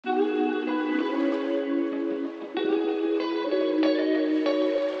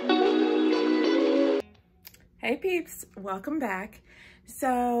Hey peeps, welcome back.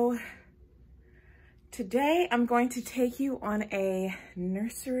 So today I'm going to take you on a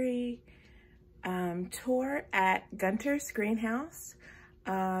nursery tour at Gunters Greenhouse,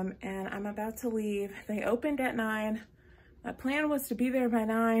 and I'm about to leave. They opened at 9. My plan was to be there by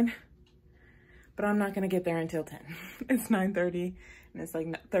 9, but I'm not gonna get there until 10. It's 9:30 and it's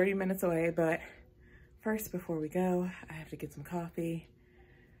like 30 minutes away, but first, before we go, I have to get some coffee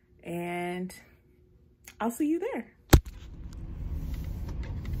and I'll see you there.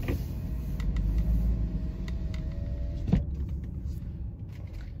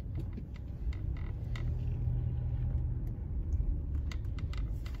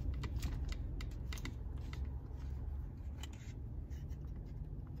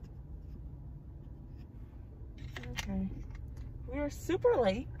 Okay, we are super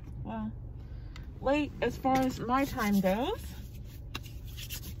late. Well, late as far as my time goes.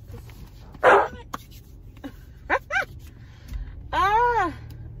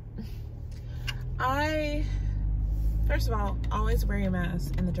 First of all, always wear your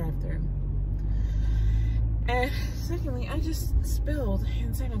mask in the drive-thru. And secondly, I just spilled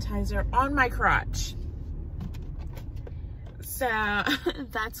hand sanitizer on my crotch. So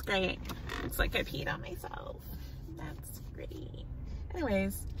that's great. Looks like I peed on myself. That's great.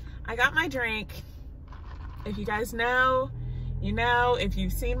 Anyways, I got my drink. If you guys know, you know. If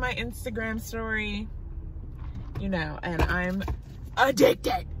you've seen my Instagram story, you know. And I'm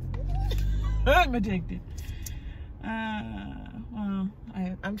addicted. I'm addicted. Well,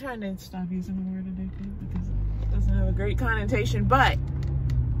 I'm trying to stop using the word addicted because it doesn't have a great connotation, but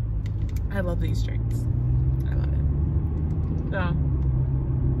I love these drinks. I love it. So.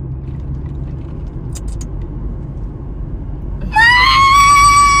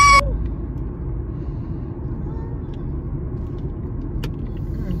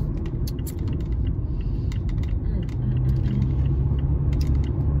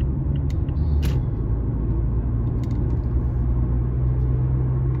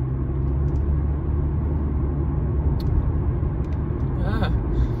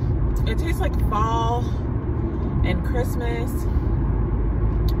 It tastes like fall and Christmas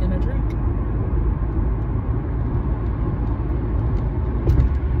in a drink.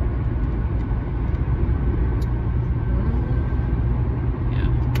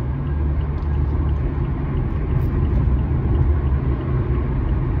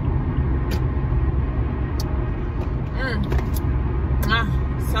 Yeah.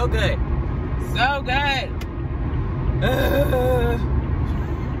 So good. So good.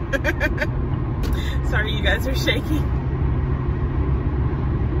 Sorry, you guys are shaky.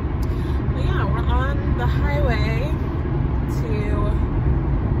 But yeah, we're on the highway to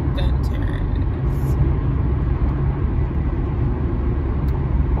Gunters.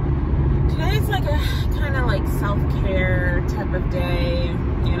 Today's like a kind of like self-care type of day,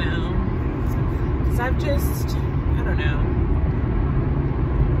 you know, because I've just, I don't know.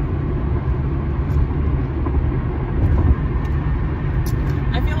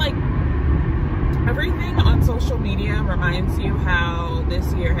 I feel like everything on social media reminds you how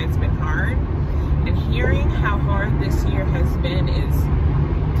this year has been hard, and hearing how hard this year has been is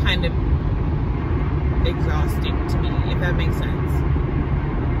kind of exhausting to me, if that makes sense.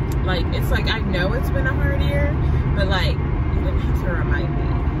 Like, it's like I know it's been a hard year, but like, you didn't have to remind me,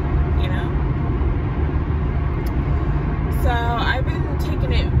 you know? So I've been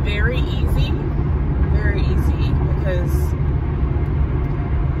taking it very easy, because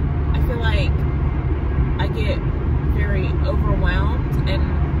I feel like I get very overwhelmed, and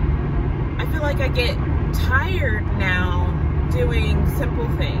I feel like I get tired now doing simple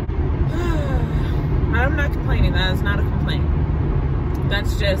things. I'm not complaining. That is not a complaint.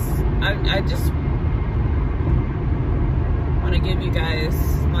 That's just, I just want to give you guys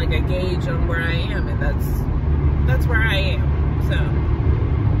like a gauge on where I am, and that's where I am. So.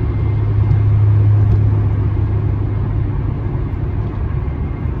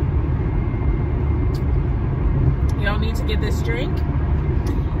 You don't need to get this drink.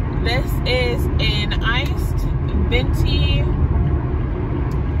 This is an iced venti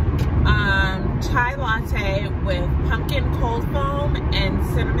chai latte with pumpkin cold foam and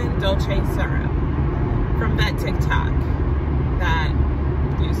cinnamon dolce syrup from that TikTok that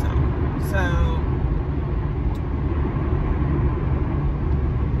you saw. So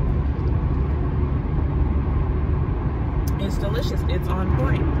it's delicious. It's on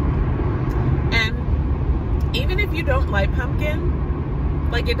point. And even if you don't like pumpkin,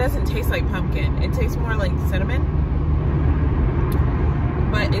 like, it doesn't taste like pumpkin. It tastes more like cinnamon.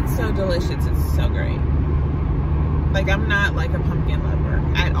 But it's so delicious. It's so great. Like, I'm not like a pumpkin lover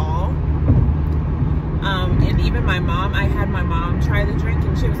at all. And even my mom, I had my mom try the drink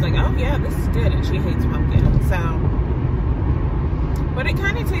and she was like, oh yeah, this is good. And she hates pumpkin. So what it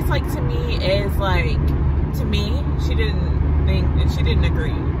kind of tastes like to me is like, to me, she didn't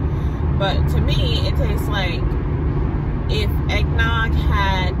agree. But to me, it tastes like if eggnog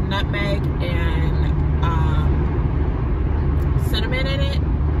had nutmeg and cinnamon in it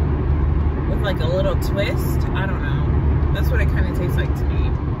with like a little twist. I don't know. That's what it kind of tastes like to me.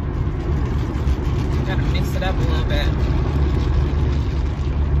 Gotta mix it up a little bit.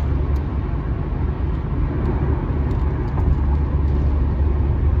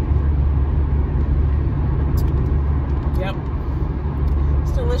 Yep.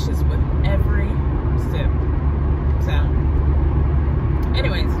 It's delicious with every sip. So,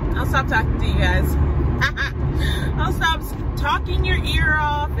 anyways, I'll stop talking to you guys. I'll stop talking your ear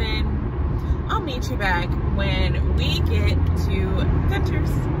off and I'll meet you back when we get to Gunters.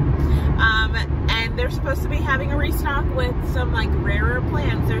 And they're supposed to be having a restock with some like rarer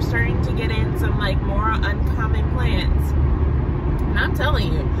plants. They're starting to get in some like more uncommon plants. And I'm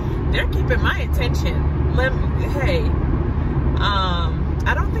telling you, they're keeping my attention. Hey,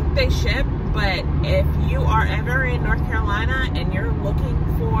 I don't think they ship, but if you are ever in North Carolina and you're looking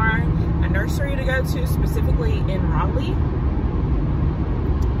for a nursery to go to, specifically in Raleigh,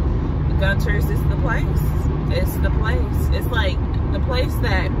 Gunters is the place. It's the place. It's like the place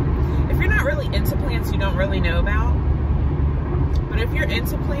that if you're not really into plants, you don't really know about. But if you're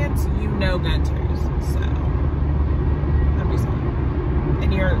into plants, you know Gunters. So that'd be something.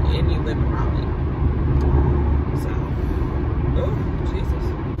 And you live in Raleigh. So, oh Jesus,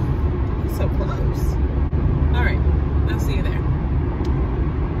 he's so close. All right, I'll see you there.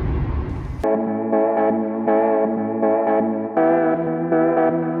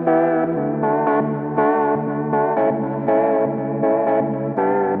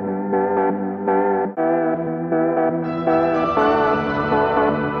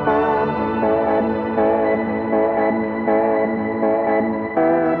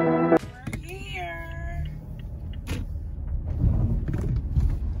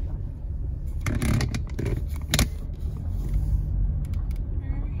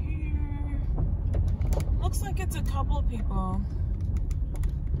 Looks like it's a couple of people,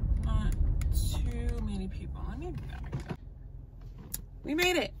 not too many people. Let me back up. We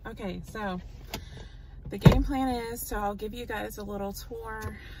made it. Okay, so the game plan is, so I'll give you guys a little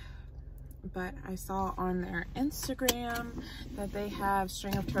tour, but I saw on their Instagram that they have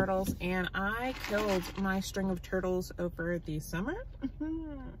string of turtles, and I killed my string of turtles over the summer.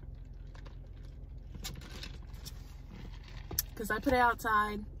 Because I put it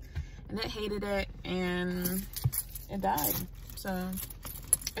outside and it hated it and it died. So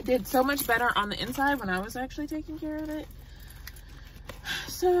it did so much better on the inside when I was actually taking care of it.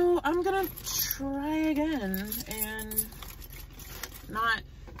 So I'm gonna try again and not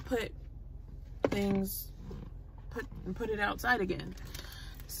put things, put it outside again.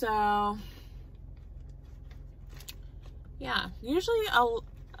 So yeah, usually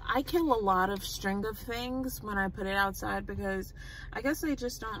I kill a lot of string of things when I put it outside because I guess they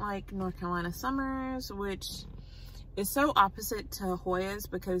just don't like North Carolina summers, which is so opposite to Hoyas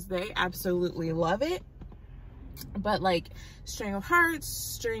because they absolutely love it. But like string of hearts,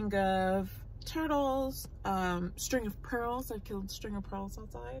 string of turtles, string of pearls, I've killed string of pearls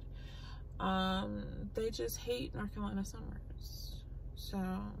outside. They just hate North Carolina summers. So,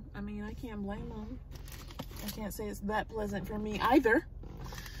 I mean, I can't blame them. I can't say it's that pleasant for me either.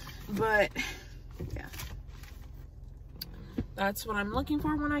 But yeah, that's what I'm looking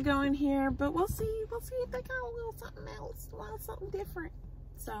for when I go in here. But we'll see if they got a little something else, a little something different.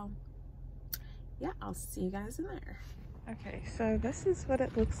 So yeah, I'll see you guys in there. Okay, so this is what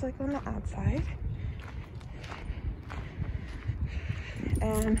it looks like on the outside,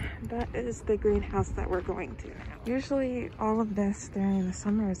 and that is the greenhouse that we're going to. Usually all of this during the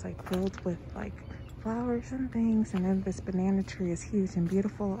summer is like filled with like flowers and things, and then this banana tree is huge and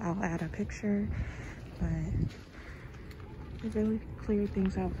beautiful. I'll add a picture, but it really cleared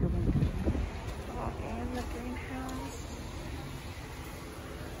things out for them. Oh, and the greenhouse.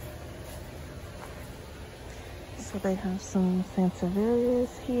 So they have some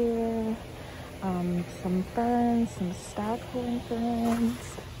sansevierias here, some ferns, some staghorn ferns.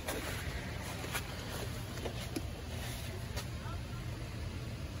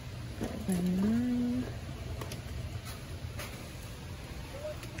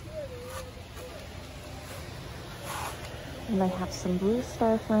 And they have some blue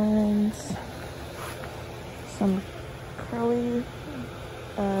star ferns, some curly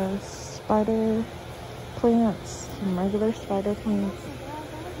spider plants, some regular spider plants.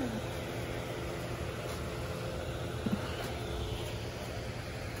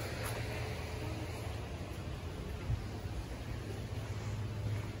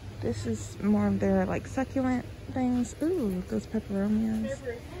 This is more of their like succulent things. Ooh, those peperomias.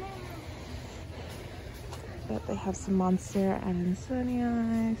 But they have some Monstera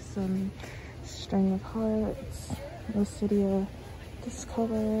adansonii, some string of hearts, Lucidia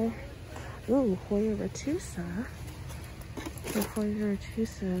discolor. Ooh, Hoya retusa. The Hoya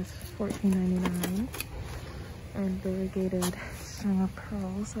retusa is $14.99. And variegated string of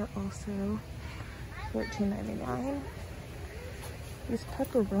pearls are also $14.99. These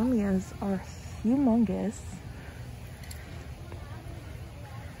peperomias are humongous.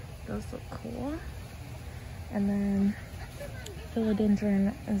 Those look cool. And then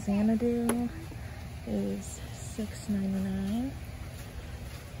philodendron xanadu is $6.99.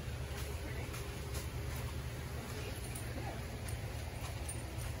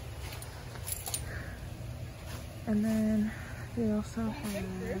 And then we also have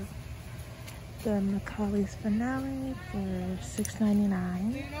the Macaulay's Finale for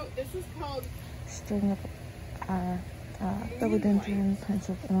 $6.99. You know, this is called String of philodendron Prince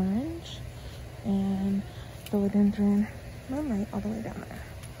of Orange and philodendron Moonlight all the way down there.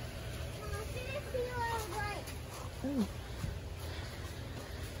 Ooh.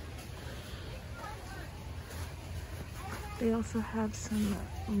 They also have some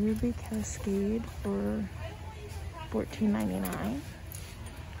Ruby Cascade for $14.99.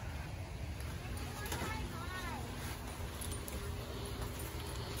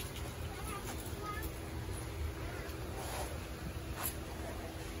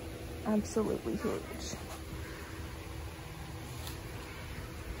 Absolutely huge.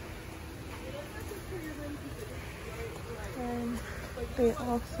 And they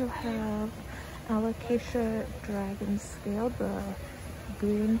also have Alocasia Dragon Scale, the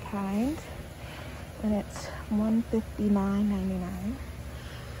green kind, and it's $159.99.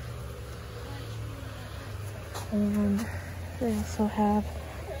 And they also have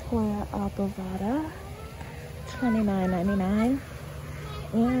Hoya obovata, $29.99.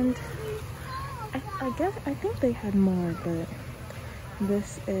 And I think they had more, but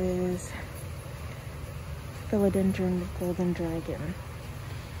this is philodendron golden dragon.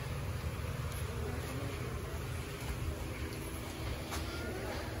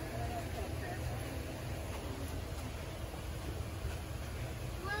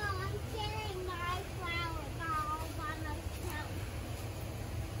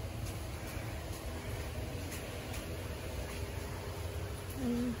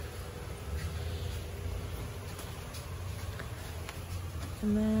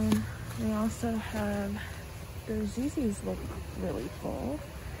 And then we also have, their ZZs look really full,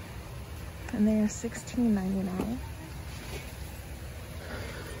 and they are $16.99.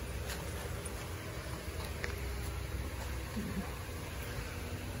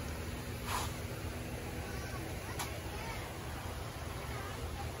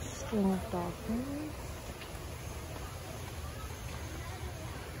 String of dolphins.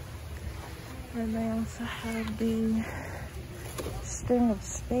 And they also have the String of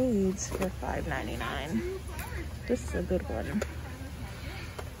Spades for $5.99. This is a good one.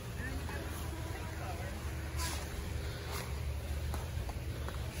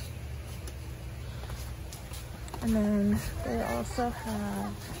 And then they also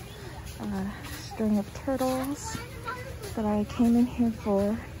have a String of Turtles that I came in here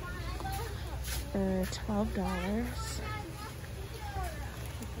for $12.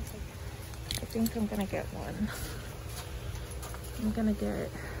 I think I'm gonna get one. I think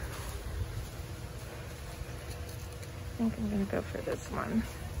I'm gonna go for this one.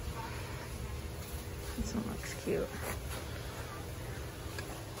 This one looks cute.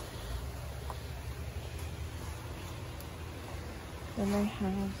 Then they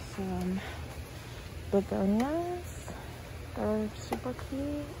have some begonias that are super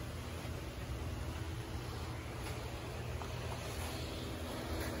cute.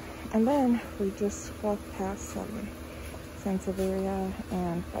 And then we just walked past some Sansevieria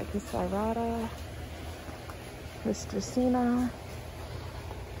and Ficus irata, Ristracina,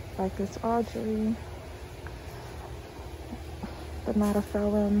 Ficus audrey, the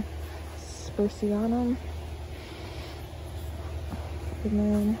Mataphyllum spersianum, and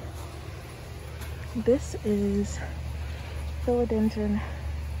then this is Philodendron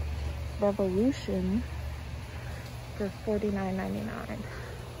Revolution for $49.99.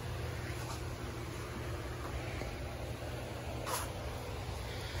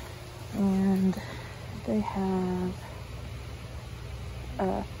 And they have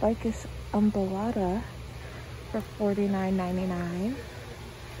Ficus umbellata for $49.99.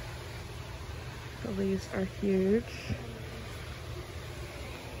 The leaves are huge.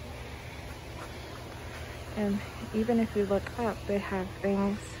 And even if you look up, they have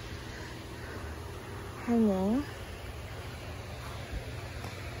things hanging.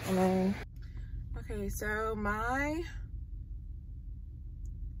 And then, okay, so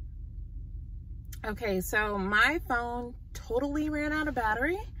my phone totally ran out of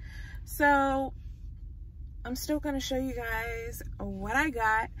battery. So I'm still gonna show you guys what I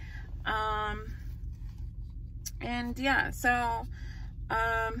got. And yeah, so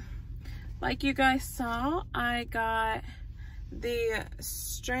like you guys saw, I got the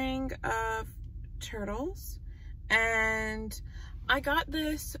string of turtles, and I got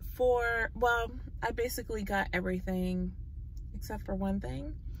this for, well, I basically got everything except for one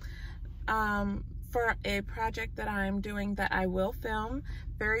thing, for a project that I'm doing that I will film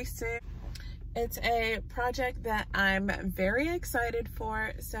very soon. It's a project that I'm very excited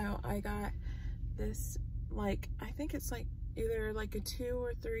for. So I got this, like, I think it's like either like a 2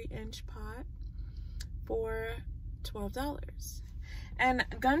 or 3 inch pot for $12. And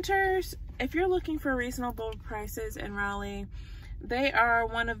Gunters, if you're looking for reasonable prices in Raleigh, they are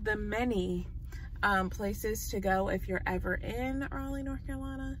one of the many places to go if you're ever in Raleigh, North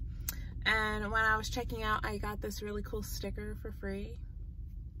Carolina. And when I was checking out, I got this really cool sticker for free.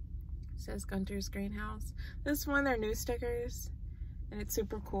 It says Gunters Greenhouse. This is one of their new stickers, and it's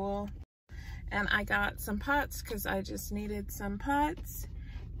super cool. And I got some pots because I just needed some pots.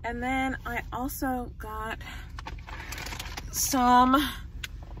 And then I also got some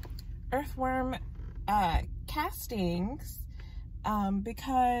earthworm castings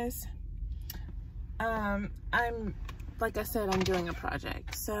because like I said, I'm doing a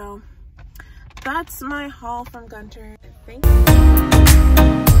project. So that's my haul from Gunters. Thank you.